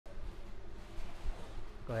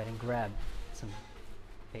go ahead and grab some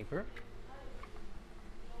paper.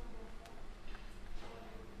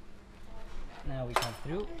 Now we come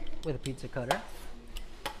through with a pizza cutter,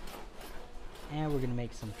 and we're going to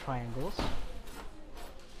make some triangles.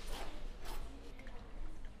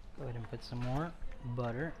 Go ahead and put some more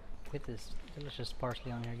butter with this delicious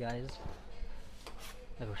parsley on here, guys.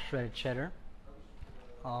 Little shredded cheddar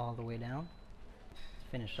all the way down.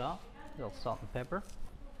 Finish off, a little salt and pepper.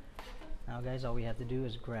 Now guys, all we have to do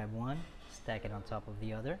is grab one, stack it on top of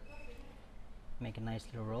the other, make a nice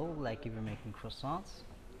little roll like if you're making croissants.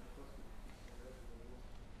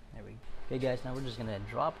 There we go. Okay guys, now we're just gonna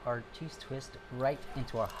drop our cheese twist right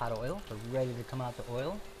into our hot oil. We're ready to come out the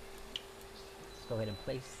oil. Let's go ahead and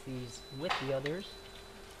place these with the others.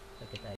 Look at that.